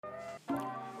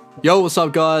Yo, what's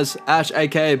up guys? Ash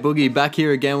aka Boogie back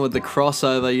here again with the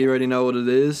crossover. You already know what it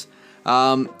is.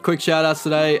 Quick shout outs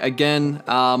today. Again,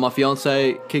 my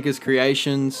fiance Kickers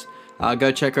Creations.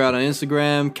 Go check her out on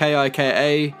Instagram,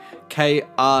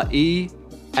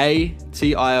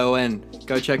 KIKAKREATION.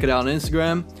 Go check it out on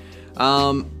Instagram.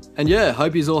 And yeah,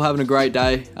 hope you're all having a great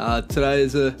day. Today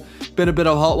is been a bit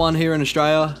of a hot one here in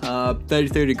Australia.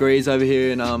 33 degrees over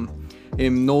here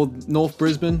in North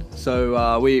Brisbane,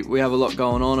 so we have a lot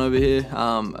going on over here.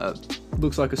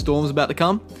 Looks like a storm's about to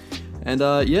come, and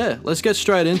yeah, let's get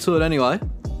straight into it anyway.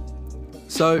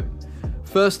 So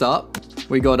first up,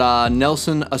 we got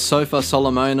Nelson Asofa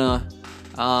Solomona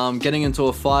getting into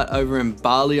a fight over in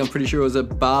Bali. I'm pretty sure it was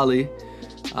at Bali.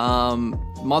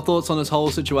 My thoughts on this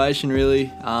whole situation, really,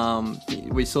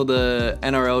 we saw the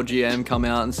NRL GM come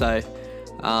out and say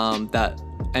that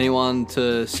anyone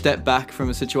to step back from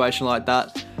a situation like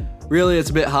that, really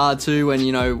it's a bit hard to when,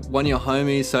 you know, one of your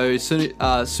homies, so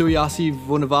Suiasi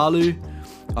Vunivalu,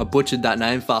 I butchered that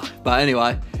name, fuck, but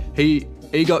anyway, he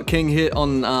got king hit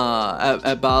on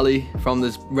at Bali from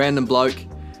this random bloke,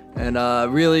 and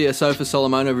really Asofa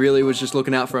Solomona really was just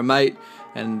looking out for a mate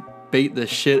and beat the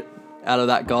shit out of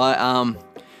that guy.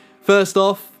 First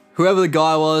off, whoever the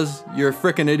guy was, you're a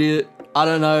freaking idiot. I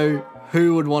don't know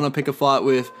who would want to pick a fight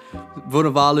with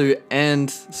Vunivalu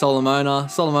and Solomona.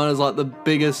 Solomona's like the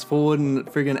biggest forward in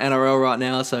friggin' NRL right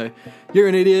now, so you're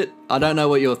an idiot. I don't know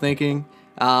what you're thinking.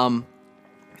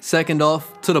 Second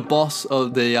off, to the boss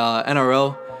of the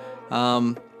NRL,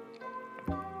 I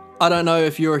don't know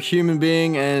if you're a human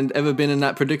being and ever been in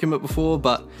that predicament before,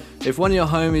 but if one of your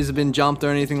homies have been jumped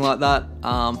or anything like that,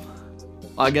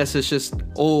 I guess it's just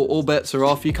all bets are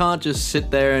off. You can't just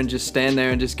sit there and just stand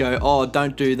there and just go, oh,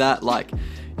 don't do that. Like,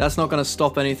 that's not going to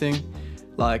stop anything.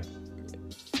 Like,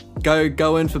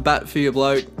 go in for bat for your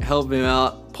bloke, help him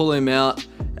out, pull him out.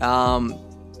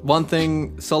 One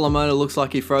thing, Solomona looks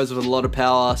like he throws with a lot of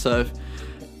power, so if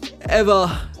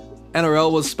ever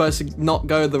NRL was supposed to not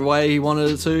go the way he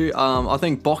wanted it to, I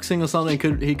think boxing or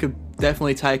something he could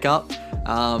definitely take up.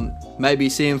 Maybe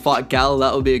see him fight Gal,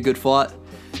 that would be a good fight.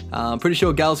 I'm pretty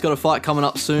sure Gal's got a fight coming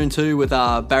up soon too with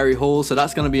Barry Hall, so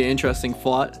that's going to be an interesting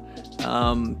fight.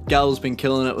 Gal's been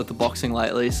killing it with the boxing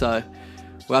lately, so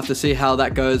we'll have to see how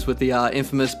that goes with the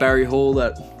infamous Barry Hall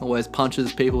that always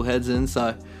punches people's heads in.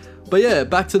 So, but yeah,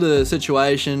 back to the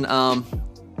situation.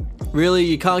 Really,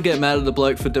 you can't get mad at the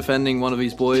bloke for defending one of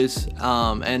his boys,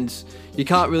 and you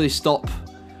can't really stop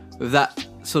that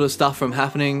sort of stuff from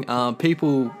happening.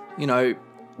 People, you know,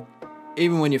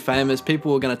 even when you're famous,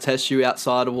 people are going to test you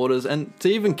outside of waters, and to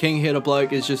even king hit a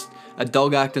bloke is just a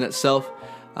dog act in itself.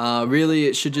 Really,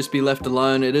 it should just be left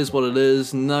alone. It is what it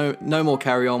is. No more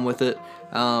carry on with it.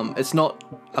 It's not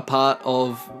a part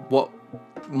of what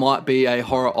might be a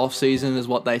horror off season, is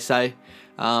what they say.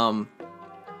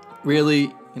 Really,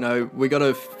 you know, we got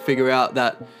to figure out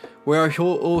that we're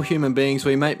all human beings.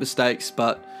 We make mistakes,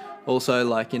 but also,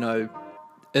 like, you know,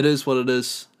 it is what it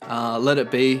is. Let it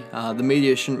be. The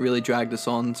media shouldn't really drag this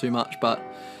on too much, but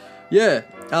yeah,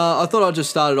 I thought I'd just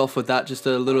start it off with that, just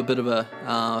a little bit of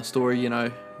a story, you know,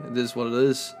 it is what it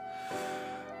is.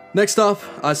 Next up,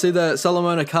 I see that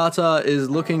Solomona Kata is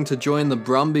looking to join the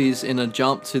Brumbies in a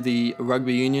jump to the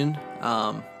rugby union.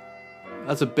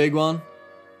 That's a big one.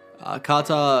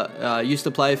 Kata used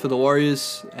to play for the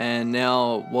Warriors and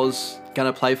now was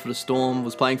going to play for the Storm,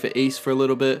 was playing for East for a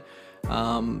little bit.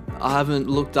 I haven't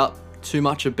looked up too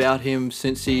much about him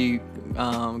since he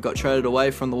got traded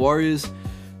away from the Warriors.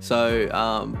 So,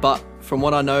 but from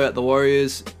what I know at the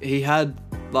Warriors, he had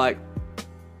like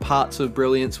parts of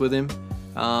brilliance with him.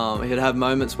 He'd have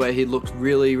moments where he looked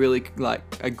really, really like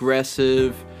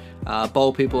aggressive,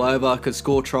 bowl people over, could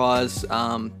score tries.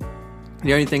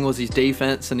 The only thing was his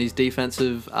defense and his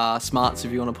defensive smarts,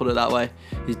 if you want to put it that way.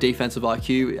 His defensive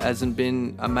IQ hasn't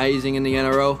been amazing in the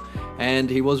NRL, and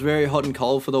he was very hot and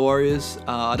cold for the Warriors.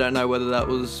 I don't know whether that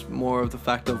was more of the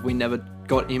fact of we never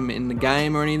got him in the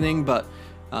game or anything, but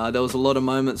there was a lot of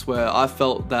moments where I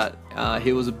felt that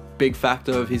he was a big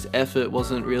factor of his effort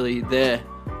wasn't really there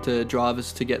to drive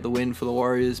us to get the win for the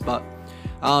Warriors. But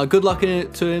good luck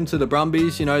to him, to the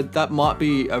Brumbies. You know, that might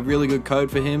be a really good code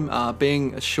for him,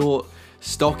 being a short,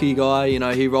 stocky guy. You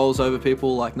know, he rolls over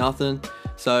people like nothing.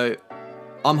 So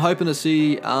I'm hoping to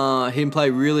see him play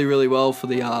really, really well for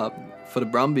the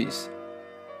Brumbies.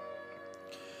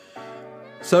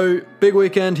 So big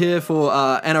weekend here for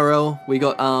NRL. We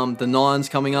got the Nines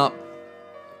coming up,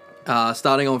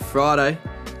 starting on Friday.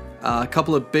 A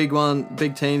couple of big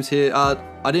teams here.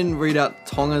 I didn't read out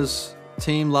Tonga's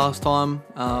team last time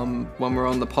when we were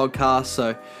on the podcast,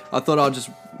 so I thought I'd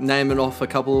just name it off a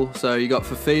couple. So you got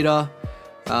Fafita,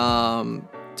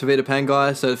 Tavita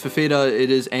Pangai. So Fafita, it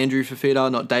is Andrew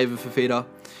Fafita, not David Fafita.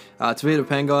 Tavita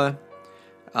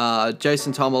Pangai.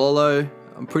 Jason Tamalolo.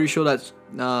 I'm pretty sure that's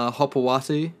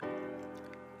Hopawati.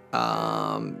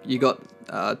 You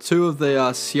got 2 of the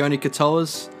Sione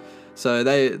Katoas. So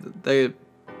they're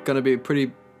going to be a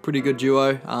pretty good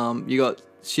duo. You got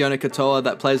Sione Katoa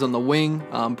that plays on the wing.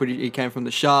 He came from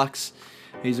the Sharks.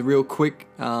 He's a real quick,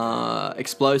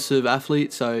 explosive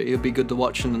athlete, so he'll be good to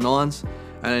watch in the Nines.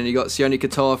 And then you got Sione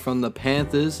Katoa from the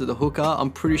Panthers, the hooker.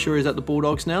 I'm pretty sure he's at the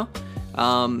Bulldogs now.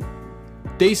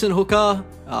 Decent hooker,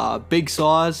 big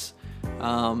size.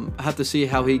 I have to see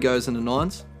how he goes in the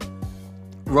Nines.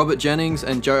 Robert Jennings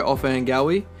and Joe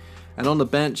Offahangawi. And on the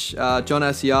bench, John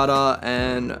Asiata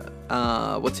and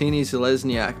Watini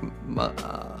Zelezniak.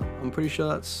 I'm pretty sure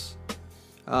that's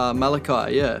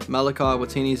Malachi. Yeah, Malachi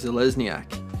Watini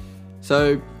Zelezniak.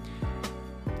 So,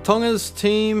 Tonga's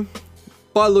team,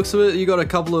 by the looks of it, you got a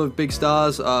couple of big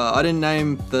stars. I didn't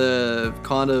name the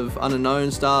kind of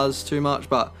unknown stars too much,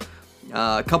 but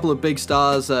a couple of big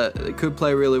stars that could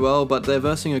play really well. But they're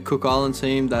versing a Cook Island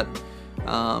team that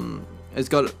has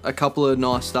got a couple of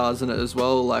nice stars in it as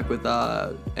well, like with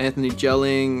Anthony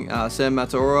Gelling, Sam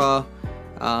Mataora,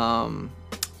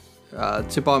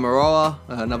 Tipai Maroa,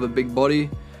 another big body,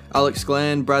 Alex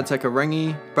Glenn, Brad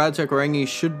Tekarengi. Brad Tekarengi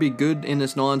should be good in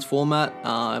this Nines format,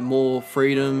 more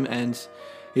freedom, and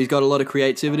he's got a lot of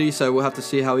creativity, so we'll have to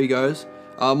see how he goes.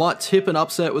 I might tip an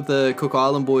upset with the Cook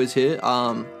Island boys here,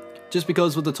 just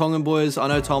because with the Tongan boys, I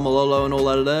know Tom Malolo and all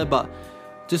that are there, but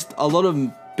just a lot of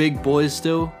big boys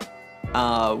still.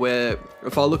 Where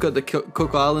if I look at the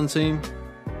Cook Island team,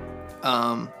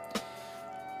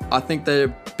 I think they're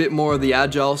a bit more of the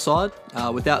agile side.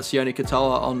 Without Sione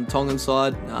Katoa on the Tongan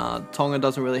side, Tonga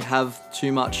doesn't really have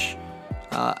too much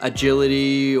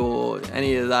agility or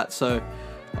any of that. So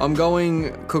I'm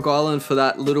going Cook Island for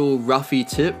that little roughy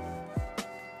tip.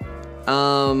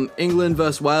 England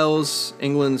versus Wales.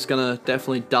 England's going to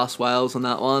definitely dust Wales on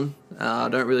that one. I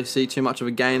don't really see too much of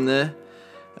a game there.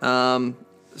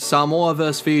 Samoa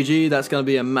versus Fiji, that's going to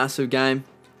be a massive game.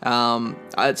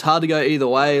 It's hard to go either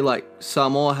way. Like,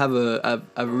 Samoa have a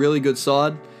really good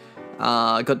side.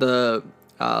 Got the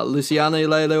Luciane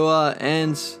Leilua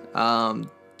and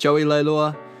Joey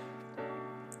Leilua.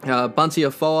 Bunty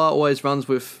Afoa always runs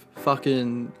with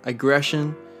fucking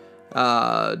aggression.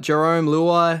 Jerome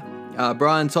Luai,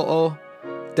 Brian To'o,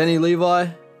 Denny Levi,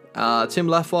 Tim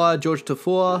Lafai, George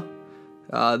Tafua.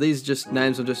 These are just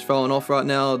names I'm just throwing off right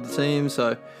now of the team.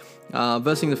 So,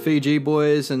 versing the Fiji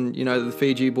boys, and you know the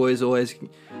Fiji boys always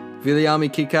Viliami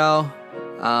Kikau,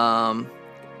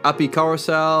 Api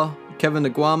Korosau, Kevin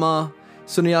Naguama,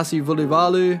 Suniasi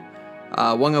Vulivalu,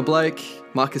 Wanga Blake,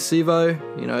 Marcus Sivo.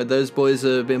 You know, those boys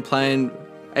have been playing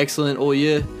excellent all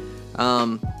year.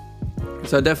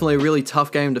 So definitely a really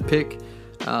tough game to pick.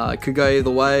 It could go either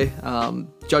way.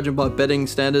 Judging by betting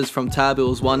standards from Tab, it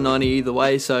was 190 either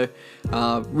way. So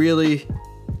really,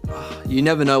 you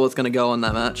never know what's going to go on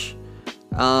that match.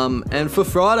 And for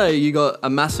Friday, you got a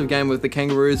massive game with the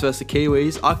Kangaroos versus the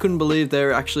Kiwis. I couldn't believe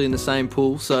they're actually in the same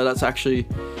pool, so that's actually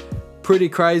pretty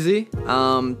crazy.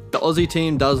 The Aussie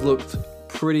team does look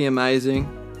pretty amazing,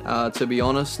 to be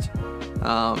honest.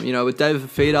 You know, with David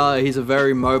Fafita, he's a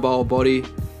very mobile body.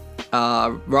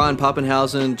 Ryan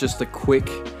Pappenhausen, just a quick,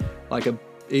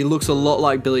 he looks a lot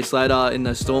like Billy Slater in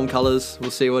the Storm colours.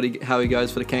 We'll see how he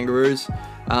goes for the Kangaroos.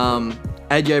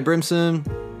 AJ Brimson,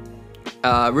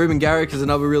 Ruben Garrick is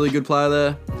another really good player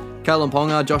there. Callum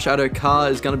Ponga, Josh Addo-Carr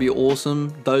is going to be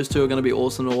awesome. Those two are going to be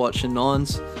awesome to watch in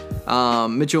Nines.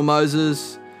 Mitchell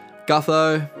Moses,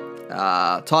 Gutho,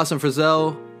 Tyson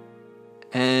Frizzell,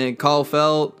 and Kyle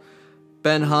Felt,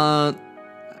 Ben Hunt,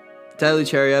 Daly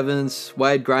Cherry Evans,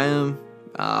 Wade Graham.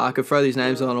 I could throw these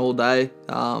names on all day.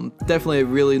 Definitely a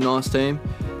really nice team.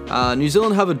 New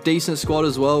Zealand have a decent squad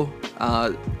as well.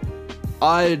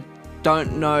 I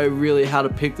don't know really how to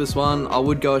pick this one. I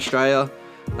would go Australia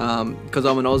because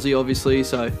I'm an Aussie, obviously,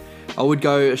 so I would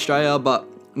go Australia, but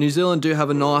New Zealand do have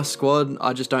a nice squad.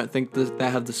 I just don't think that they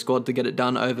have the squad to get it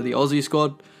done over the Aussie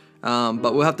squad.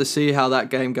 But we'll have to see how that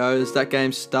game goes. That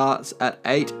game starts at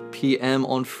 8 p.m.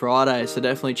 on Friday, so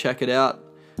definitely check it out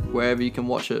wherever you can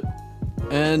watch it.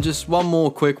 And just one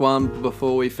more quick one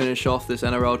before we finish off this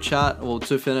NRL chat, or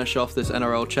to finish off this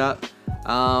NRL chat.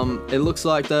 It looks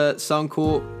like that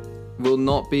Suncorp will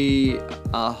not be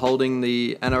holding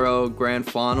the NRL Grand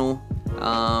Final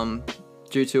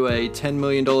due to a $10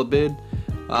 million bid.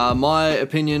 My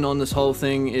opinion on this whole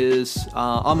thing is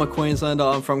I'm a Queenslander,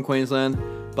 I'm from Queensland,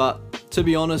 but to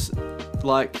be honest,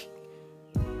 like,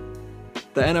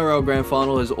 the NRL Grand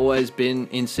Final has always been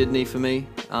in Sydney for me.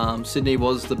 Sydney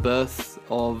was the birth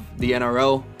of the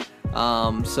NRL.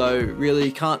 So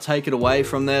really can't take it away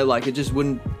from there. Like it'd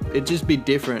just be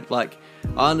different. Like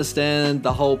I understand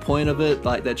the whole point of it.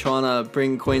 Like they're trying to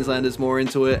bring Queenslanders more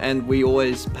into it, and we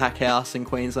always pack house in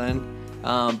Queensland.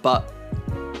 But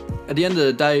at the end of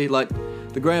the day, like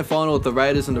the grand final with the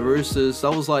Raiders and the Roosters,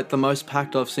 that was like the most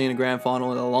packed I've seen a grand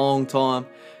final in a long time.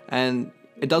 And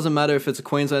it doesn't matter if it's a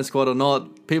Queensland squad or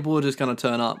not, people are just going to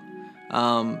turn up.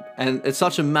 And it's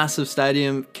such a massive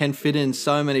stadium, can fit in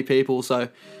so many people. So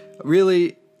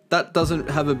really, that doesn't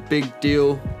have a big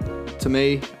deal to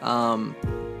me.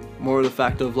 More of the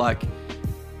fact of like,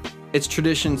 it's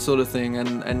tradition sort of thing,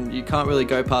 and you can't really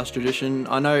go past tradition.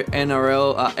 I know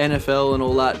NRL, NFL and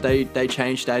all that, they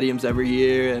change stadiums every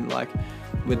year, and like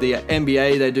with the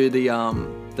NBA, they do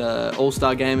the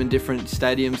All-Star game in different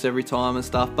stadiums every time and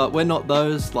stuff, but we're not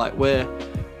those. Like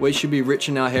we should be rich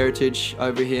in our heritage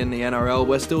over here in the NRL.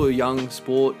 We're still a young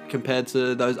sport compared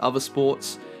to those other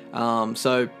sports.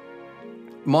 So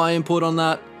my input on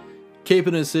that, keep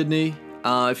it in Sydney.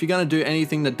 If you're going to do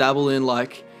anything to dabble in,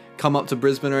 like come up to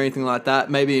Brisbane or anything like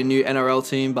that, maybe a new NRL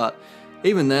team, but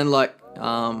even then, like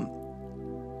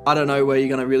I don't know where you're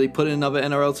going to really put in another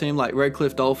NRL team. Like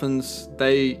Redcliffe Dolphins,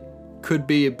 they could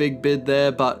be a big bid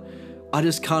there, but I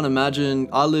just can't imagine.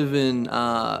 I live in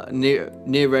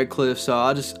near Redcliffe, so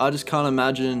I just can't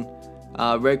imagine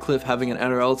Redcliffe having an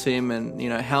NRL team, and you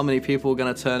know how many people are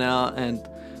going to turn out, and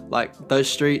like those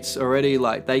streets already,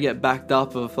 like they get backed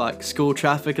up of like school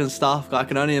traffic and stuff. I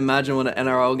can only imagine what an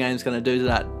NRL game is going to do to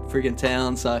that friggin'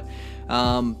 town. So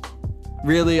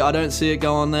really, I don't see it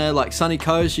going there. Like Sunny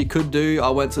Coast, you could do. I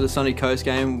went to the Sunny Coast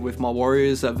game with my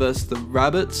Warriors versus the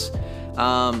Rabbits.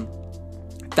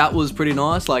 That was pretty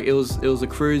nice. Like it was a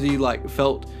cruisy, like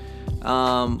felt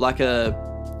like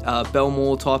a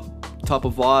Belmore type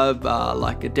of vibe,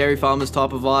 like a Dairy Farmers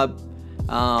type of vibe.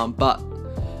 But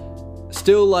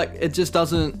still, like it just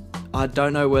doesn't. I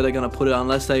don't know where they're gonna put it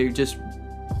unless they just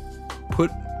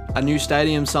put a new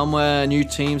stadium somewhere, a new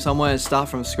team somewhere, and start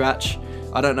from scratch.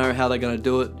 I don't know how they're gonna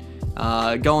do it.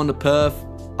 Going to Perth,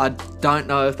 I don't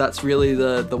know if that's really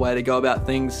the way to go about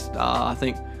things. I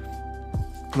think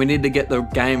we need to get the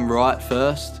game right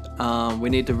first. We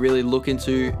need to really look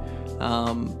into,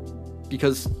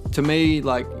 because to me,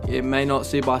 like it may not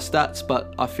see by stats,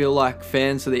 but I feel like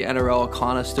fans of the NRL are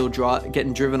kind of still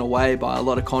getting driven away by a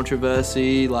lot of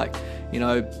controversy. Like, you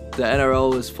know, the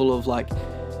NRL is full of like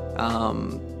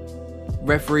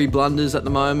referee blunders at the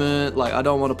moment. Like I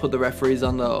don't want to put the referees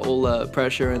under all the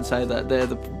pressure and say that they're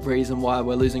the reason why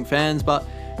we're losing fans, but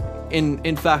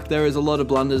in fact, there is a lot of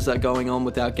blunders that are going on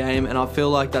with our game, and I feel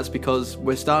like that's because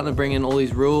we're starting to bring in all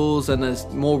these rules, and there's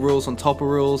more rules on top of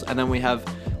rules, and then we have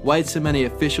way too many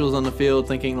officials on the field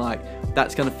thinking like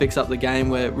that's going to fix up the game,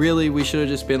 where really we should have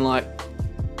just been like,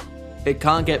 it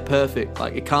can't get perfect.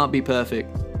 Like it can't be perfect.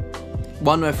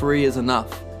 One referee is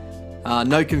enough.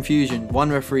 No confusion. One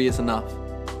referee is enough.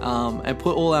 And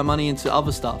put all our money into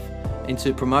other stuff,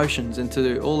 into promotions,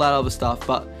 into all that other stuff,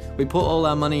 but we put all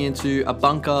our money into a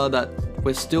bunker that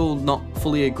we're still not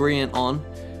fully agreeing on.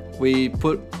 We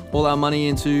put all our money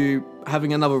into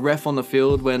having another ref on the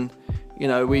field when, you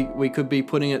know, we could be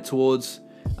putting it towards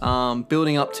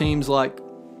building up teams like,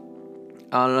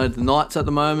 I don't know, the Knights at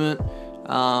the moment.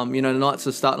 You know, the Knights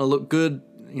are starting to look good.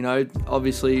 You know,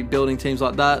 obviously building teams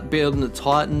like that, building the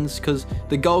Titans, because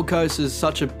the Gold Coast is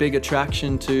such a big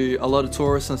attraction to a lot of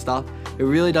tourists and stuff. It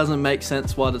really doesn't make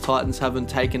sense why the Titans haven't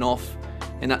taken off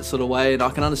in that sort of way, and I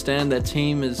can understand their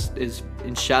team is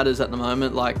in shatters at the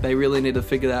moment. Like they really need to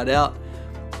figure that out.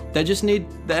 The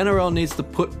NRL needs to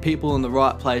put people in the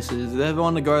right places. If they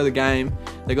want to grow the game,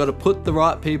 they got to put the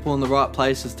right people in the right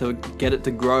places to get it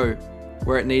to grow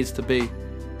where it needs to be.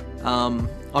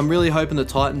 I'm really hoping the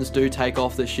Titans do take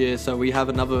off this year, so we have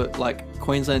another like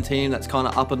Queensland team that's kind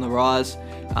of up in the rise,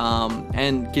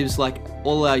 and gives like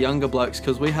all our younger blokes,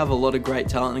 because we have a lot of great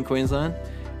talent in Queensland.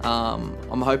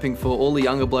 I'm hoping for all the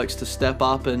younger blokes to step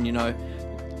up and, you know,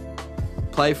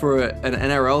 play for an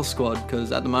NRL squad,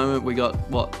 because at the moment we got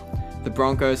the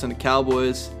Broncos and the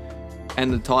Cowboys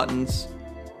and the Titans.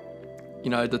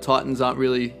 You know, the Titans aren't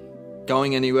really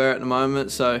going anywhere at the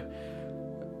moment, so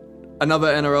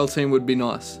another NRL team would be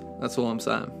nice. That's all I'm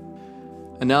saying.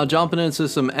 And now jumping into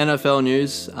some NFL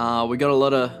news. We got a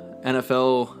lot of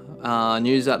NFL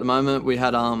news at the moment. We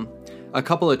had a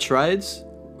couple of trades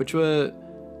which were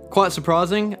quite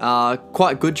surprising,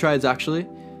 quite good trades actually.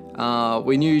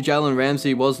 We knew Jalen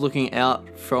Ramsey was looking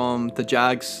out from the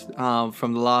Jags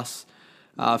from the last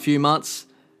few months.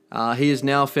 He has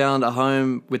now found a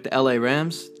home with the LA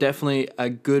Rams. Definitely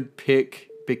a good pick,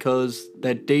 because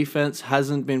their defense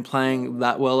hasn't been playing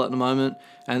that well at the moment,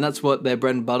 and that's what their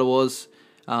bread and butter was.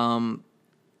 And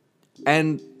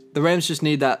the Rams just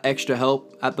need that extra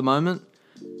help at the moment.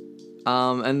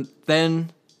 And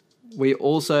then we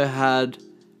also had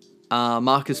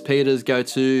Marcus Peters go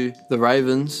to the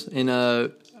Ravens in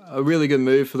a really good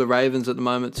move for the Ravens at the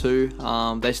moment too.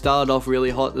 They started off really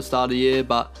hot at the start of the year,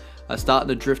 but are starting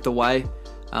to drift away.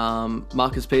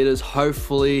 Marcus Peters,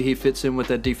 hopefully he fits in with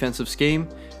their defensive scheme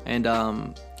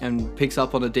and picks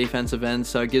up on the defensive end,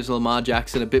 so it gives Lamar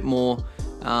Jackson a bit more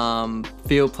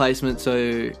field placement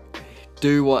to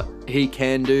do what he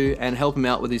can do and help him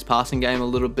out with his passing game a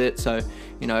little bit. So,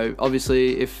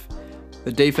 obviously if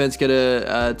the defense get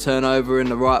a turnover in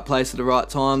the right place at the right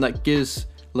time, that gives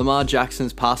Lamar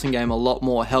Jackson's passing game a lot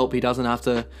more help. He doesn't have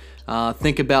to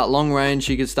think about long range.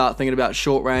 He can start thinking about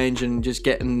short range and just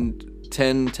getting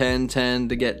 10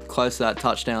 to get close to that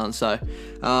touchdown. So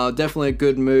definitely a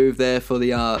good move there for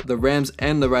the Rams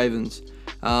and the Ravens.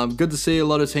 Good to see a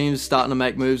lot of teams starting to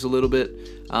make moves a little bit.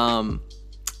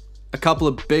 A couple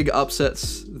of big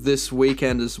upsets this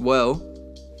weekend as well.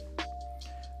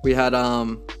 We had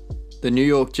the New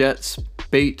York Jets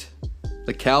beat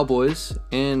the Cowboys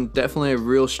in definitely a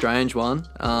real strange one.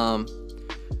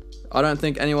 I don't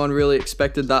think anyone really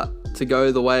expected that to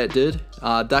go the way it did.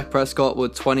 Dak Prescott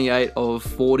with 28 of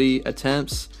 40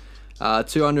 attempts,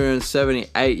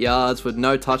 278 yards with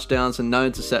no touchdowns and no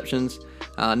interceptions.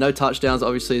 No touchdowns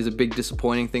obviously is a big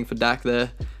disappointing thing for Dak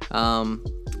there.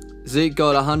 Zeke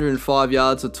got 105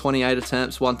 yards with 28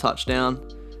 attempts, 1 touchdown.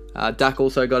 Dak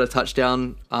also got a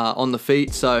touchdown on the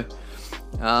feet, so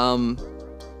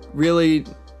really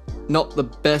not the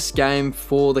best game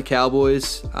for the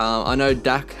Cowboys. I know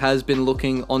Dak has been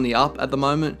looking on the up at the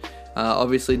moment.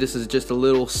 Obviously this is just a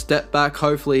little step back.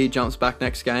 Hopefully he jumps back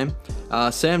next game.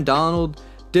 Sam Darnold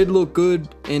did look good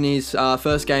in his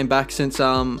first game back since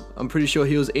I'm pretty sure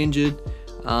he was injured.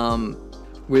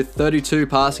 With 32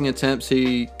 passing attempts,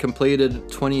 he completed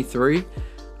 23,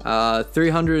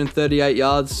 338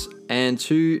 yards and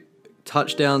 2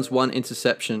 touchdowns, 1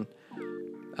 interception.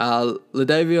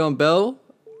 Le'Veon Bell,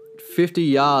 50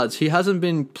 yards. He hasn't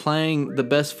been playing the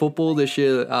best football this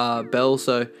year, Bell,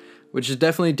 so which is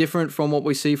definitely different from what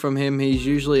we see from him. He's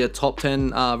usually a top 10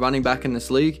 running back in this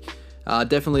league.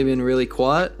 Definitely been really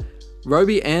quiet.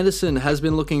 Robbie Anderson has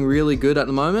been looking really good at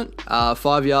the moment.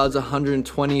 5 yards,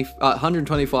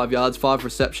 125 yards, 5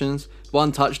 receptions,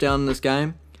 1 touchdown in this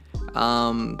game.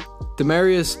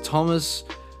 Demaryius Thomas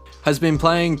has been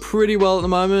playing pretty well at the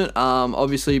moment.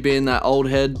 Obviously being that old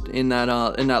head in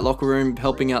that locker room,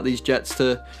 helping out these Jets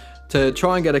to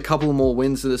try and get a couple more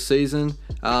wins this season.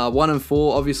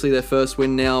 1-4, obviously their first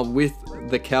win now with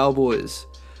the Cowboys.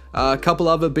 A couple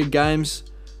other big games.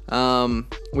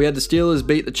 We had the Steelers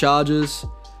beat the Chargers.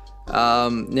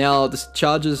 Now the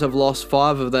Chargers have lost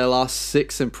 5 of their last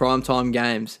 6 in primetime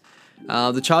games.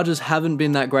 The Chargers haven't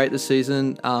been that great this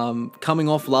season. Coming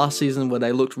off last season where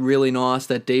they looked really nice,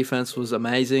 their defense was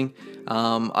amazing.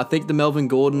 I think the Melvin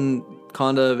Gordon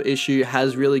kind of issue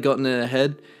has really gotten in their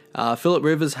head. Phillip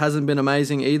Rivers hasn't been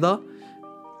amazing either.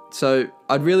 So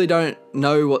I really don't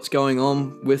know what's going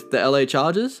on with the LA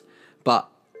Chargers, but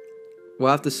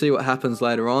we'll have to see what happens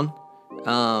later on.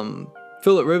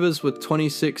 Phillip Rivers with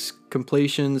 26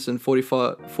 completions and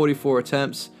 44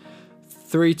 attempts,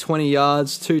 320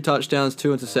 yards, 2 touchdowns,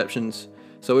 2 interceptions.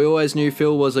 So we always knew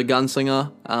Phil was a gunslinger.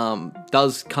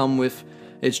 Does come with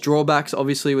its drawbacks,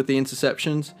 obviously, with the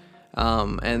interceptions.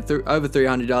 And over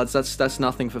 300 yards, that's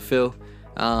nothing for Phil.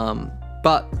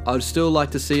 But I'd still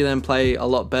like to see them play a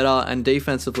lot better, and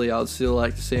defensively I'd still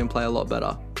like to see them play a lot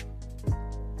better.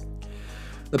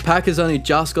 The Packers only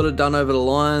just got it done over the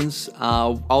Lions. I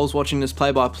was watching this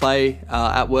play-by-play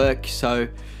at work, so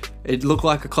it looked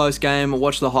like a close game. I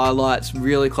watched the highlights,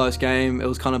 really close game. It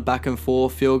was kind of back and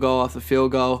forth, field goal after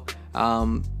field goal.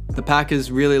 The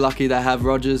Packers really lucky they have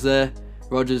Rodgers there.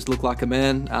 Rodgers looked like a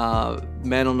man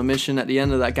on a mission at the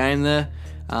end of that game there.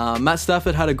 Matt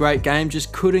Stafford had a great game,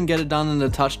 just couldn't get it done in the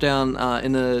touchdown,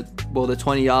 in the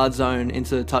 20-yard zone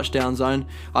into the touchdown zone.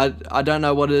 I don't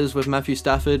know what it is with Matthew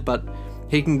Stafford, but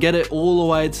he can get it all the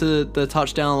way to the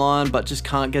touchdown line, but just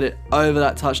can't get it over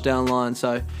that touchdown line.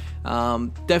 So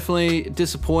definitely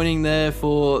disappointing there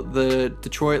for the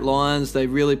Detroit Lions. They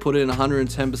really put in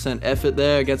 110% effort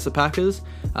there against the Packers.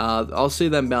 I'll see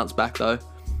them bounce back though.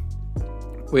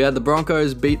 We had the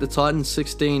Broncos beat the Titans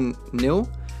 16-0.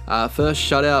 First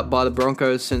shutout by the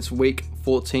Broncos since week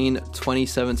 14,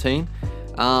 2017.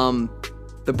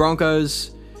 The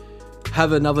Broncos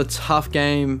have another tough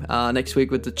game next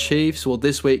week with the Chiefs. Well,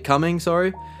 this week coming,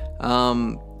 sorry.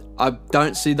 I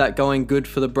don't see that going good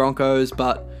for the Broncos,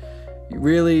 but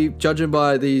really, judging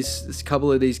by this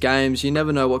couple of these games, you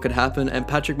never know what could happen. And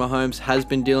Patrick Mahomes has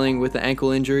been dealing with an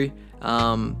ankle injury.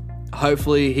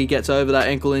 Hopefully he gets over that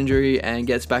ankle injury and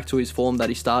gets back to his form that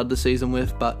he started the season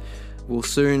with, but we'll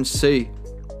soon see.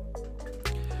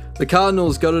 The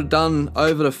Cardinals got it done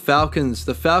over the Falcons.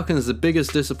 The Falcons, the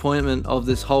biggest disappointment of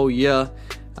this whole year.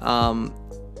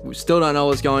 We still don't know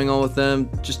what's going on with them.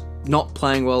 Just not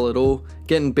playing well at all.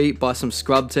 Getting beat by some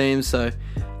scrub teams. So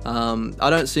I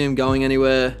don't see them going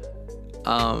anywhere.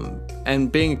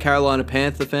 And being a Carolina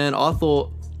Panther fan, I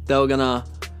thought they were going to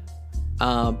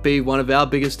be one of our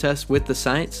biggest tests with the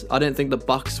Saints. I didn't think the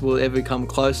Bucks will ever come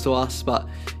close to us. But,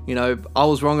 you know, I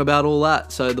was wrong about all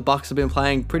that. So the Bucks have been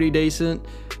playing pretty decent.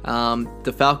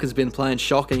 The Falcons have been playing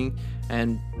shocking.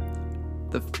 And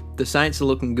the Saints are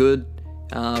looking good.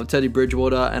 Teddy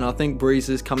Bridgewater, and I think Breeze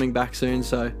is coming back soon,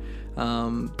 so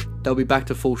they'll be back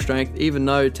to full strength, even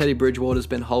though Teddy Bridgewater's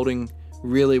been holding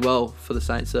really well for the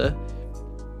Saints there.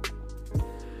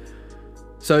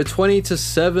 So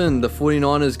 20-7, the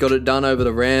 49ers got it done over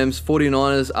the Rams.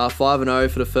 49ers are 5-0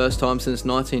 for the first time since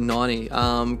 1990.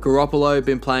 Garoppolo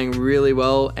been playing really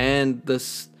well, and the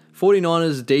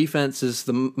 49ers defense is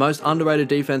the most underrated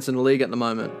defense in the league at the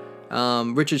moment.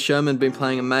 Richard Sherman been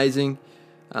playing amazing.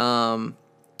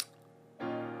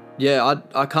 Yeah,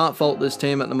 I can't fault this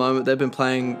team at the moment. They've been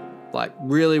playing like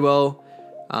really well.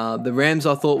 The Rams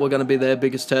I thought were going to be their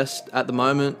biggest test at the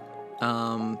moment,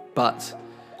 but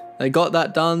they got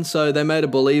that done, so they made a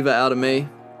believer out of me.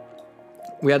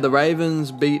 We had the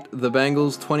Ravens beat the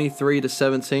Bengals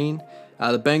 23-17.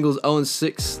 The Bengals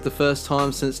 0-6 the first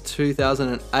time since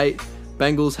 2008.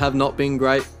 Bengals have not been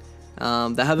great.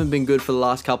 They haven't been good for the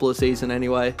last couple of seasons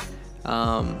anyway.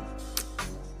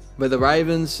 But the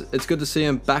Ravens, it's good to see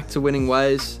them back to winning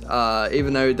ways,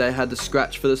 even though they had to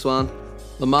scratch for this one.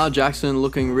 Lamar Jackson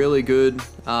looking really good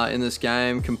in this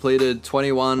game. Completed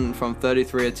 21 from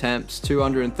 33 attempts,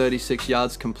 236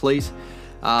 yards complete,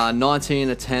 19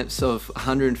 attempts of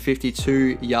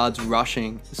 152 yards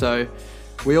rushing. So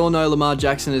we all know Lamar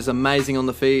Jackson is amazing on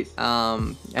the feet,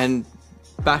 and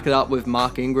back it up with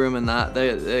Mark Ingram and that.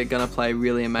 They're going to play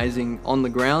really amazing on the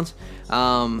ground.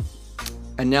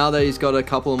 And now that he's got a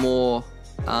couple more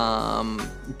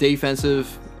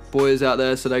defensive boys out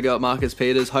there, so they got Marcus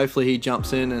Peters. Hopefully he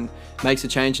jumps in and makes a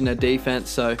change in their defense,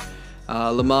 so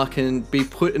Lamar can be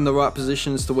put in the right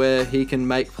positions to where he can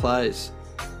make plays.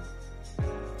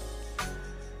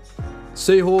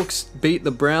 Seahawks beat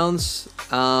the Browns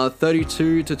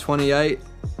 32-28.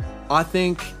 I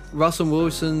think Russell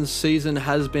Wilson's season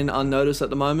has been unnoticed at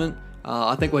the moment.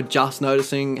 I think we're just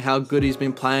noticing how good he's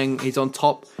been playing. He's on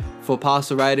top for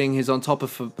passer rating. He's on top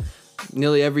of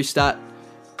nearly every stat.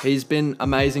 He's been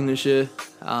amazing this year.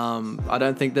 I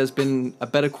don't think there's been a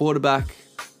better quarterback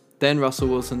than Russell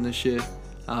Wilson this year.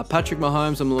 Patrick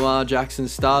Mahomes and Lamar Jackson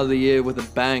started the year with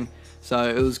a bang. So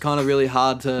it was kind of really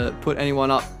hard to put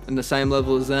anyone up in the same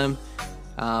level as them,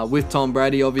 with Tom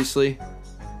Brady obviously.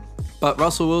 But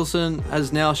Russell Wilson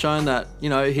has now shown that, you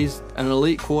know, he's an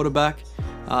elite quarterback.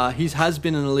 He has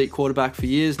been an elite quarterback for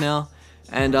years now.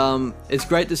 And it's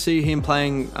great to see him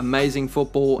playing amazing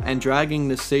football and dragging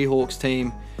the Seahawks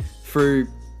team through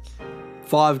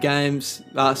 6 games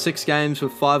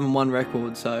with 5-1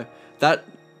 record. So that,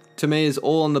 to me, is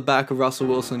all on the back of Russell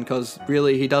Wilson, because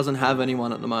really he doesn't have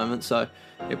anyone at the moment. So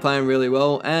they're playing really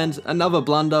well. And another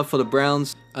blunder for the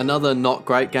Browns. Another not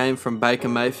great game from Baker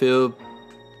Mayfield.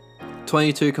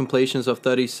 22 completions of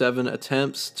 37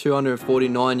 attempts,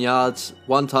 249 yards,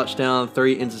 1 touchdown,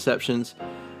 3 interceptions.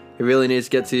 He really needs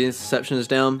to get the interceptions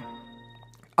down.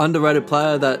 Underrated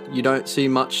player that you don't see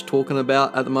much talking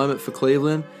about at the moment for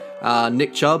Cleveland,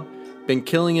 Nick Chubb. Been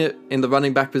killing it in the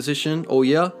running back position all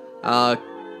year.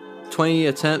 20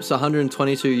 attempts,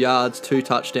 122 yards, 2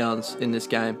 touchdowns in this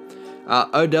game.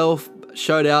 Odell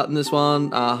showed out in this one,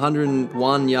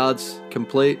 101 yards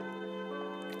complete,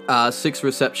 6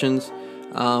 receptions.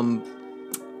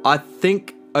 I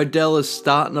think Odell is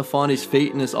starting to find his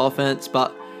feet in this offense,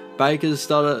 but Baker's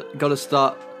got to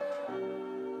start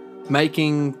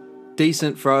making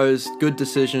decent throws, good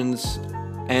decisions,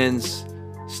 and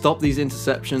stop these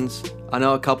interceptions. I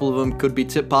know a couple of them could be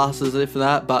tip passes if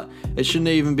that, but it shouldn't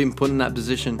have even been put in that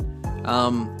position.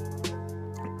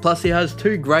 Plus, he has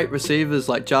 2 great receivers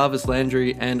like Jarvis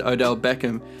Landry and Odell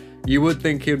Beckham. You would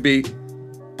think he'd be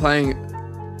playing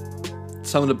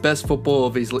some of the best football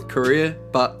of his career,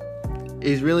 but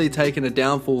he's really taken a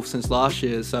downfall since last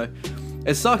year. So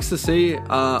it sucks to see.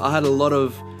 I had a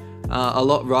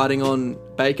lot riding on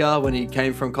Baker when he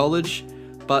came from college,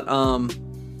 but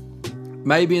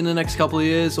maybe in the next couple of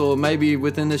years, or maybe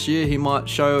within this year, he might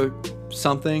show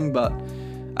something. But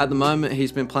at the moment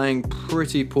he's been playing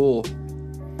pretty poor.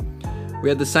 We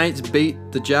had the Saints beat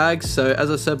the Jags. So as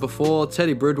I said before,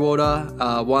 Teddy Bridgewater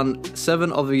won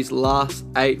 7 of his last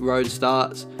 8 road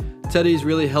starts. Teddy's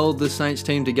really held the Saints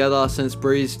team together since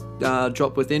Breeze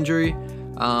dropped with injury.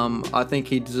 I think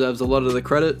he deserves a lot of the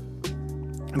credit.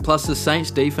 And plus the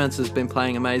Saints defense has been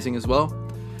playing amazing as well.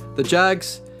 The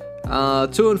Jags,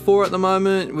 2-4 at the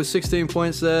moment with 16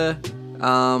 points there.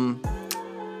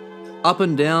 Up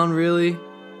and down really.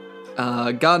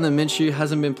 Gardner Minshew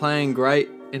hasn't been playing great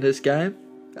in this game.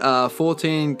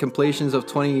 14 completions of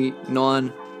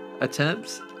 29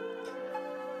 attempts.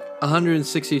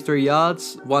 163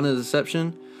 yards, 1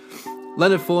 interception.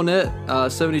 Leonard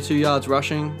Fournette, 72 yards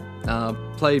rushing.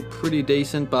 Played pretty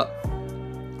decent, but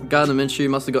Gardner Minshew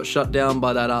must have got shut down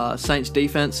by that Saints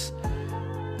defense.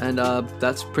 And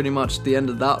that's pretty much the end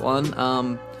of that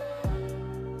one.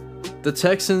 The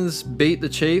Texans beat the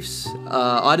Chiefs.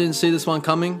 I didn't see this one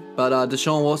coming, but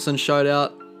Deshaun Watson showed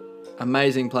out.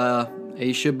 Amazing player.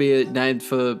 He should be named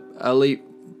for elite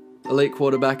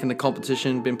quarterback in the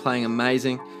competition. Been playing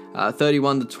amazing.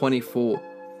 31-24.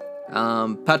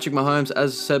 Patrick Mahomes,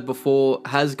 as I said before,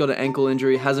 has got an ankle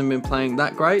injury. Hasn't been playing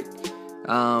that great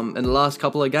in the last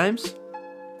couple of games.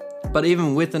 But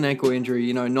even with an ankle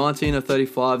injury, 19 of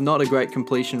 35, not a great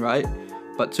completion rate,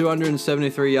 but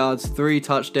 273 yards, 3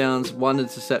 touchdowns, 1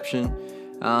 interception.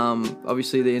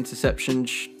 Obviously, the interception,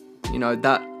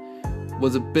 that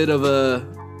was a bit of a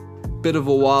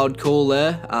wild call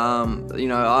there.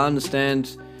 I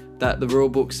understand that the rule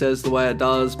book says the way it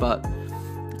does, but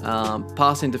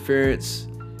pass interference,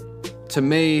 to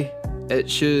me,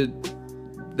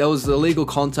 there was illegal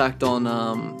contact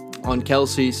on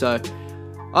Kelsey. So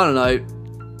I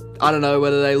don't know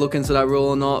whether they look into that rule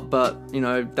or not, but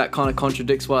that kind of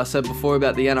contradicts what I said before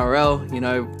about the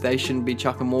NRL. They shouldn't be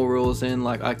chucking more rules in.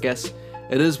 I guess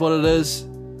it is what it is.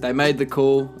 They made the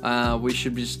call. We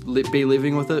should just be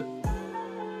living with it.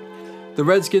 The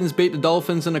Redskins beat the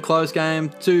Dolphins in a close game.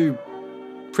 2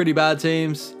 pretty bad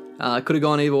teams. Could have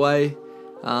gone either way.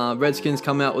 Redskins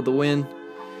come out with the win.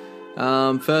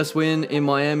 First win in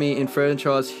Miami in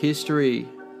franchise history.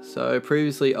 So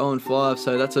previously 0-5.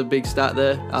 So that's a big stat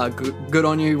there. Good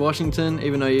on you, Washington.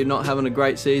 Even though you're not having a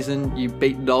great season, you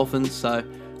beat the Dolphins. So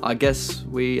I guess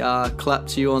we clap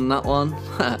to you on that one.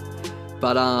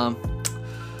 But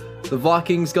the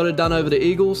Vikings got it done over the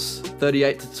Eagles,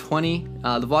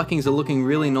 38-20. The Vikings are looking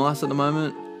really nice at the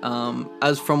moment.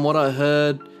 As from what I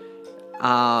heard,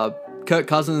 Kirk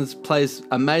Cousins plays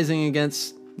amazing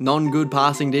against non-good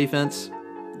passing defense.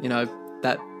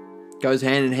 That goes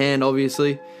hand in hand,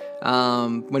 obviously.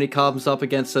 When he comes up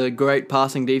against a great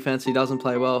passing defense, he doesn't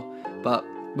play well. But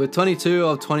with 22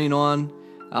 of 29,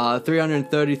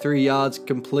 333 yards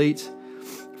complete,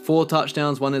 4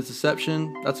 touchdowns, 1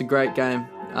 interception. That's a great game.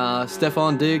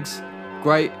 Stephon Diggs,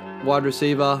 great wide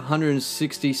receiver,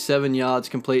 167 yards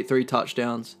complete, 3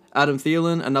 touchdowns. Adam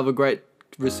Thielen, another great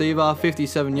receiver,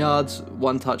 57 yards,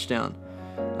 1 touchdown.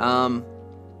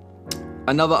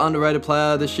 Another underrated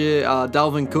player this year,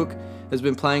 Dalvin Cook, has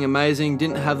been playing amazing.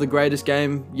 Didn't have the greatest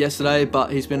game yesterday,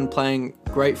 but he's been playing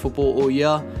great football all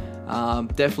year.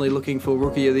 Definitely looking for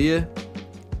Rookie of the Year.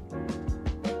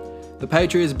 The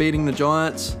Patriots beating the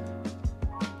Giants.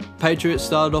 Patriots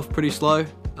started off pretty slow.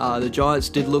 The Giants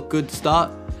did look good to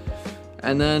start.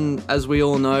 And then, as we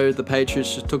all know, the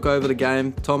Patriots just took over the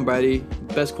game. Tom Brady,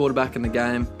 best quarterback in the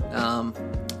game.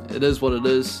 It is what it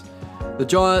is. The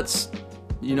Giants,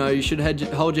 you should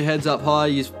hold your heads up high.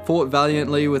 You fought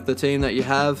valiantly with the team that you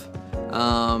have.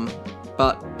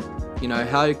 But,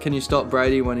 how can you stop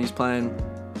Brady when he's playing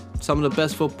some of the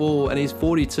best football and he's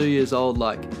 42 years old?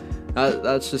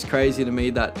 That's just crazy to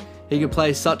me that he could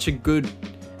play such a good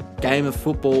game of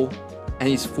football and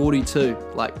he's 42.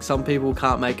 Some people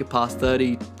can't make it past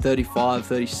 30, 35,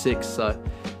 36. So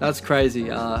that's crazy.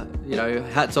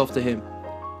 Hats off to him.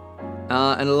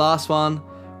 And the last one,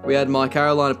 we had my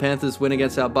Carolina Panthers win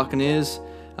against our Buccaneers,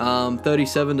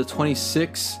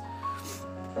 37-26.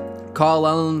 Kyle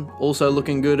Allen also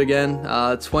looking good again,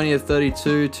 20 of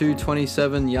 32,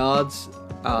 227 yards,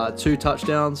 2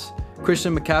 touchdowns.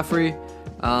 Christian McCaffrey,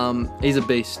 he's a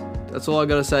beast. That's all I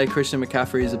got to say. Christian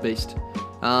McCaffrey is a beast.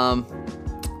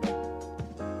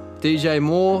 DJ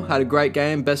Moore had a great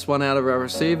game, best one out of our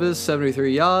receivers,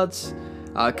 73 yards.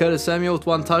 Curtis Samuel with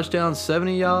 1 touchdown,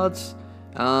 70 yards.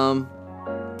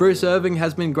 Bruce Irving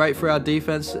has been great for our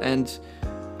defense, and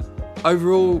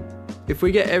overall, if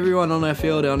we get everyone on our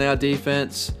field on our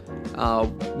defense,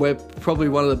 we're probably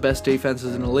one of the best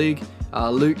defenses in the league.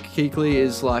 Luke Kuechly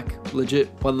is legit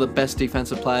one of the best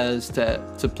defensive players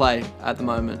to play at the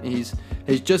moment. He's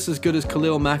just as good as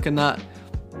Khalil Mack in that.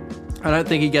 I don't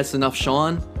think he gets enough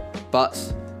shine,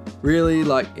 but really,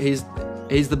 like, he's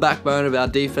the backbone of our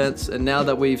defense. And now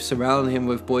that we've surrounded him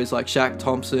with boys like Shaq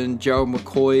Thompson, Gerald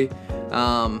McCoy,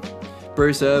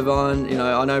 Bruce Irvine,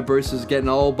 I know Bruce is getting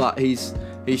old, but he's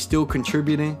still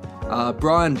contributing.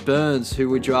 Brian Burns, who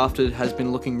we drafted, has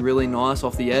been looking really nice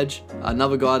off the edge.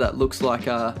 Another guy that looks like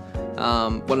one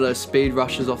of those speed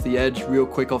rushers off the edge, real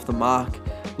quick off the mark,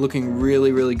 looking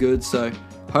really, really good. So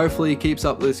hopefully he keeps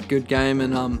up this good game.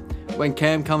 And when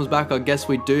Cam comes back, I guess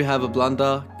we do have a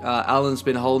blunder. Alan's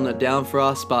been holding it down for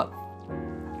us, but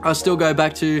I still go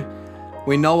back to,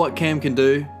 we know what Cam can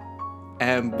do,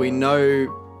 and we know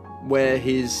where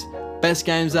his best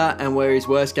game's at and where his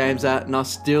worst game's at, and I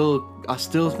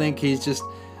still think he's just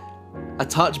a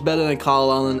touch better than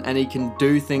Kyle Allen, and he can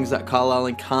do things that Kyle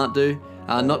Allen can't do.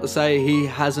 Not to say he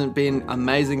hasn't been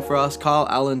amazing for us. Kyle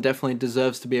Allen definitely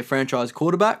deserves to be a franchise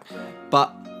quarterback,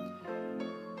 but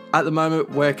at the moment,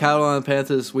 we're Carolina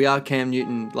Panthers, we are Cam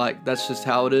Newton. Like, that's just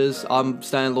how it is. I'm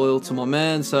staying loyal to my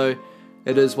man, so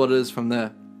it is what it is from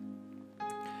there.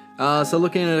 So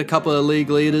looking at a couple of league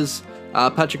leaders,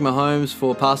 Patrick Mahomes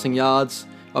for passing yards,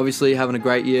 obviously having a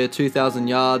great year, 2,000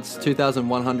 yards,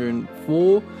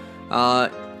 2,104.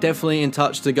 Definitely in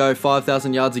touch to go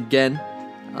 5,000 yards again.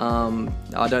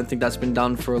 I don't think that's been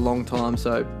done for a long time,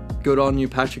 so good on you,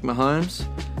 Patrick Mahomes.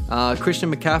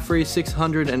 Christian McCaffrey,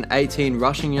 618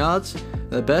 rushing yards,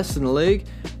 the best in the league.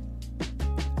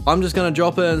 I'm just going to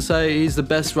drop it and say he's the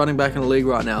best running back in the league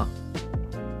right now.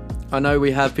 I know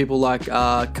we have people like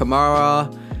Kamara,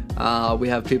 we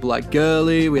have people like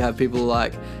Gurley, we have people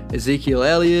like Ezekiel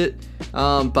Elliott,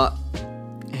 but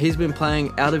he's been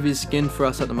playing out of his skin for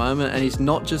us at the moment, and he's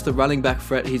not just a running back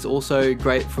threat, he's also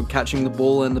great for catching the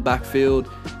ball in the backfield.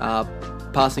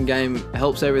 Passing game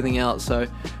helps everything out, so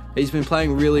he's been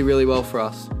playing really, really well for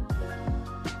us.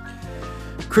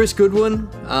 Chris Goodwin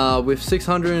with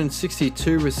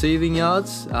 662 receiving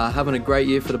yards, having a great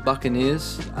year for the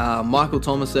Buccaneers. Michael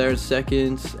Thomas there in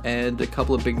second, and a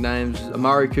couple of big names.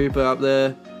 Amari Cooper up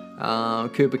there,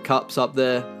 Cooper Kupp's up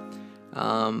there.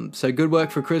 So good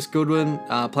work for Chris Goodwin,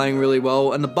 playing really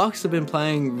well. And the Bucs have been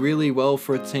playing really well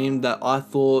for a team that I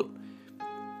thought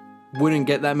wouldn't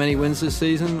get that many wins this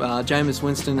season. Jameis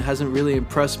Winston hasn't really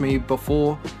impressed me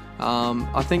before.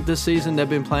 I think this season they've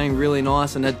been playing really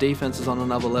nice, and their defense is on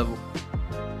another level.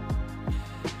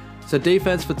 So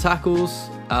defense for tackles,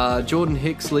 Jordan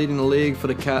Hicks leading the league for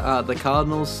the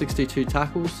Cardinals, 62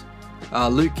 tackles.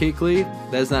 Luke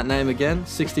Kuechly, there's that name again,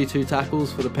 62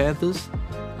 tackles for the Panthers.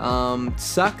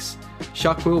 Sacks,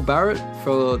 Shaquille Barrett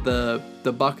for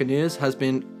the Buccaneers has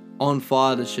been on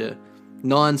fire this year,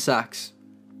 9 sacks.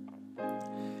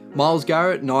 Myles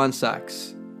Garrett, 9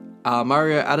 sacks.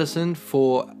 Mario Addison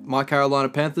for my Carolina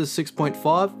Panthers,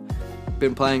 6.5.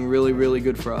 Been playing really, really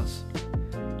good for us.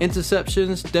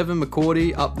 Interceptions, Devin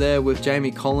McCourty up there with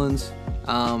Jamie Collins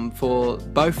for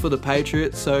the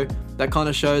Patriots. So that kind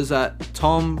of shows that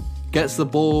Tom gets the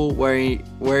ball where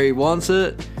he wants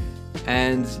it,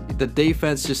 and the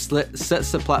defense just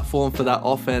sets the platform for that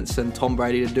offense and Tom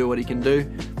Brady to do what he can do.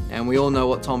 And we all know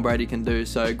what Tom Brady can do.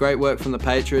 So great work from the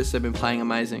Patriots. They've been playing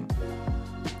amazing.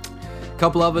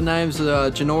 Couple other names,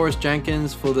 Janoris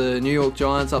Jenkins for the New York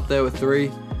Giants up there with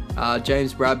 3.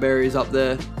 James Bradbury's up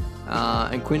there.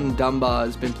 And Quinton Dunbar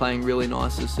has been playing really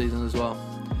nice this season as well.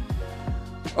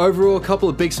 Overall, a couple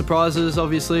of big surprises,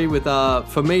 obviously, with,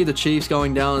 for me, the Chiefs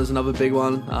going down is another big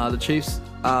one. The Chiefs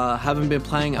haven't been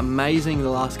playing amazing the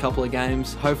last couple of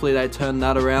games. Hopefully they turn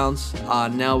that around.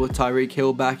 Now with Tyreek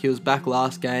Hill back, he was back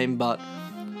last game, but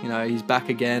he's back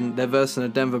again. They're versing the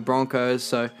Denver Broncos,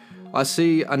 so I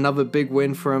see another big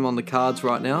win for him on the cards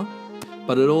right now,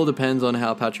 but it all depends on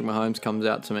how Patrick Mahomes comes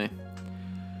out to me.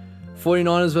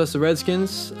 49ers versus the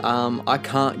Redskins. I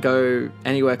can't go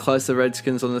anywhere close to the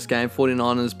Redskins on this game.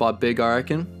 49ers by big, I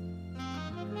reckon.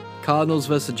 Cardinals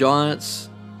versus the Giants.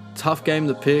 Tough game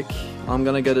to pick. I'm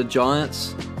going to go to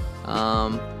Giants.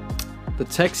 The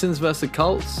Texans versus the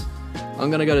Colts. I'm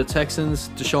going to go to Texans.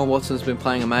 Deshaun Watson's been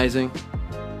playing amazing.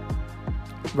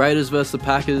 Raiders versus the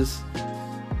Packers.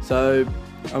 So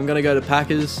I'm going to go to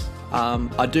Packers.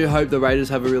 I do hope the Raiders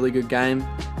have a really good game,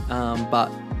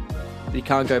 but you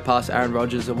can't go past Aaron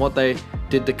Rodgers and what they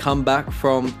did to come back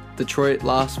from Detroit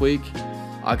last week.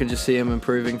 I can just see him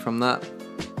improving from that.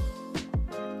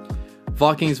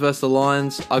 Vikings versus the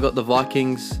Lions. I got the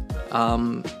Vikings.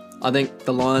 I think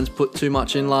the Lions put too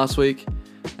much in last week,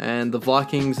 and the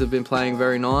Vikings have been playing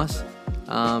very nice.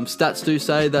 Stats do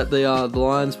say that the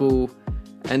Lions will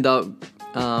end up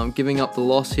giving up the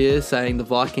loss here, saying the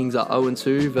Vikings are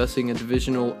 0-2 versus a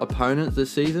divisional opponent this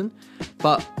season,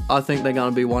 but I think they're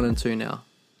going to be 1-2 now.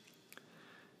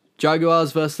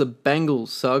 Jaguars versus the Bengals.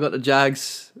 So I got the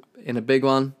Jags in a big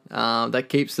one. That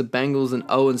keeps the Bengals in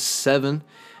 0-7.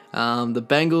 The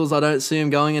Bengals, I don't see them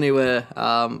going anywhere.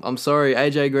 I'm sorry,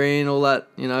 AJ Green, all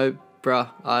that, bruh.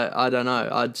 I don't know.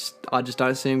 I just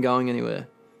don't see him going anywhere.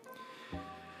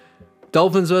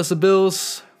 Dolphins versus the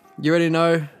Bills. You already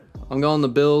know. I'm going the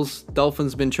Bills.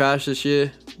 Dolphins been trash this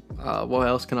year. What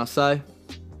else can I say?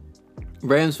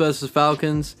 Rams versus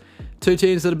Falcons. Two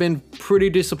teams that have been pretty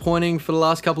disappointing for the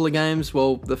last couple of games.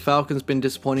 Well, the Falcons been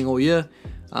disappointing all year.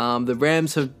 The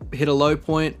Rams have hit a low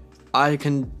point. I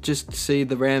can just see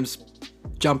the Rams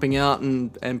jumping out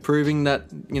and proving that,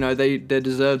 they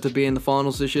deserve to be in the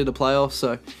finals this year, the playoffs.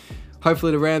 So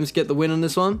hopefully the Rams get the win in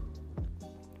this one.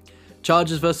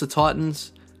 Chargers versus the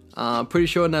Titans. Pretty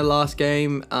sure in their last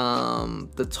game,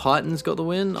 the Titans got the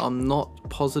win. I'm not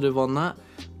positive on that.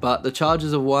 But the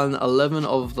Chargers have won 11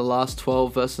 of the last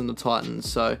 12 versus the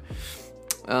Titans. So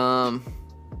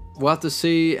we'll have to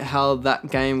see how that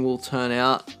game will turn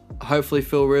out. Hopefully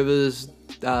Phil Rivers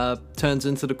turns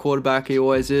into the quarterback he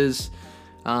always is.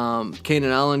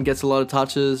 Keenan Allen gets a lot of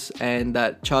touches, and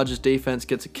that Chargers defense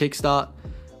gets a kickstart.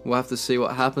 We'll have to see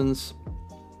what happens.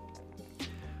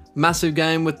 Massive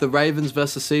game with the Ravens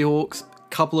versus Seahawks.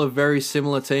 Couple of very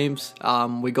similar teams.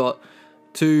 We got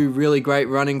two really great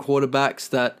running quarterbacks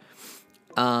that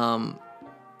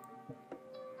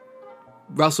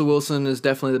Russell Wilson is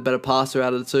definitely the better passer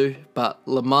out of the two, but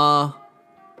Lamar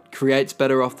creates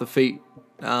better off the feet.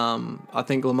 I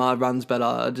think Lamar runs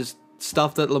better. Just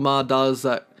stuff that Lamar does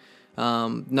that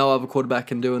no other quarterback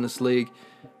can do in this league.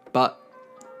 But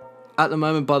at the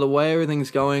moment, by the way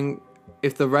everything's going,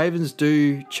 if the Ravens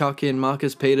do chuck in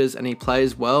Marcus Peters and he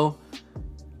plays well,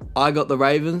 I got the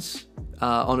Ravens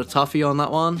on a toughie on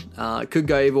that one. It could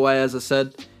go either way, as I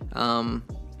said.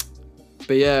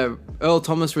 But yeah, Earl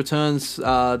Thomas returns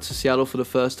to Seattle for the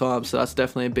first time, so that's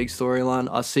definitely a big storyline.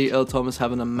 I see Earl Thomas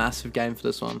having a massive game for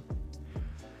this one.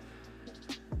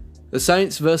 The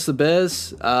Saints versus the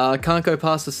Bears. Can't go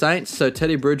past the Saints. So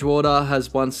Teddy Bridgewater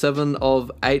has won 7 of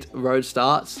 8 road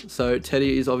starts. So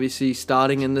Teddy is obviously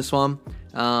starting in this one.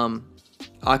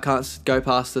 I can't go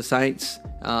past the Saints.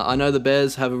 I know the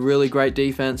Bears have a really great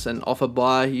defense, and off a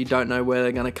bye, you don't know where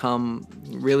they're going to come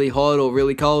really hot or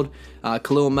really cold.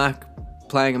 Khalil Mack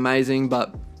playing amazing,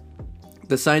 but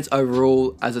the Saints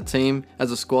overall as a team,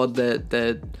 as a squad,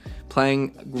 they're playing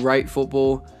great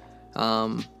football.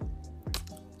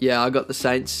 Yeah, I got the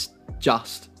Saints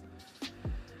just.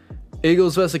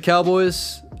 Eagles versus the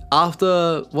Cowboys.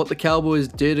 After what the Cowboys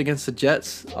did against the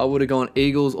Jets, I would have gone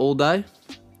Eagles all day.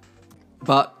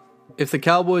 But if the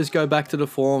Cowboys go back to the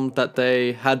form that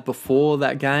they had before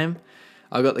that game,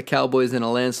 I got the Cowboys in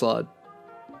a landslide.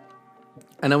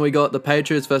 And then we got the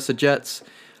Patriots versus the Jets.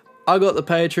 I got the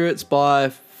Patriots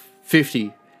by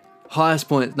 50. Highest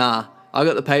point, nah. I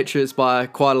got the Patriots by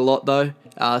quite a lot though.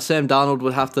 Sam Darnold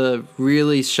would have to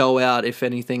really show out, if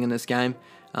anything, in this game.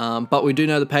 But we do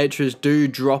know the Patriots do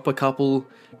drop a couple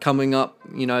coming up.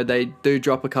 They do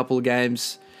drop a couple of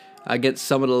games against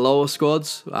some of the lower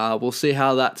squads. We'll see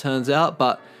how that turns out.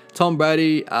 But Tom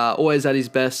Brady, always at his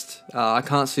best. I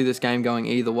can't see this game going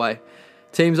either way.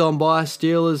 Teams on bye: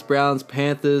 Steelers, Browns,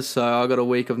 Panthers. So I got a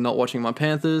week of not watching my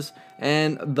Panthers.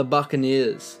 And the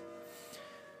Buccaneers.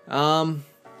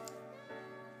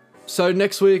 So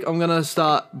next week I'm going to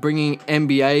start bringing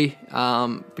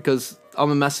NBA because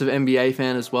I'm a massive NBA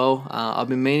fan as well. I've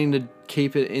been meaning to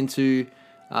keep it into,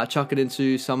 chuck it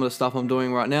into some of the stuff I'm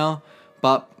doing right now.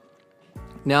 But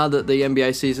now that the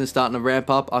NBA season is starting to ramp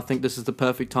up, I think this is the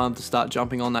perfect time to start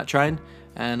jumping on that train.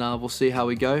 And we'll see how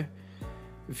we go.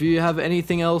 If you have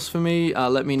anything else for me,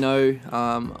 let me know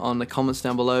on the comments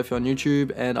down below if you're on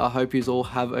YouTube. And I hope you all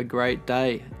have a great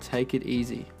day. Take it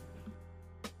easy.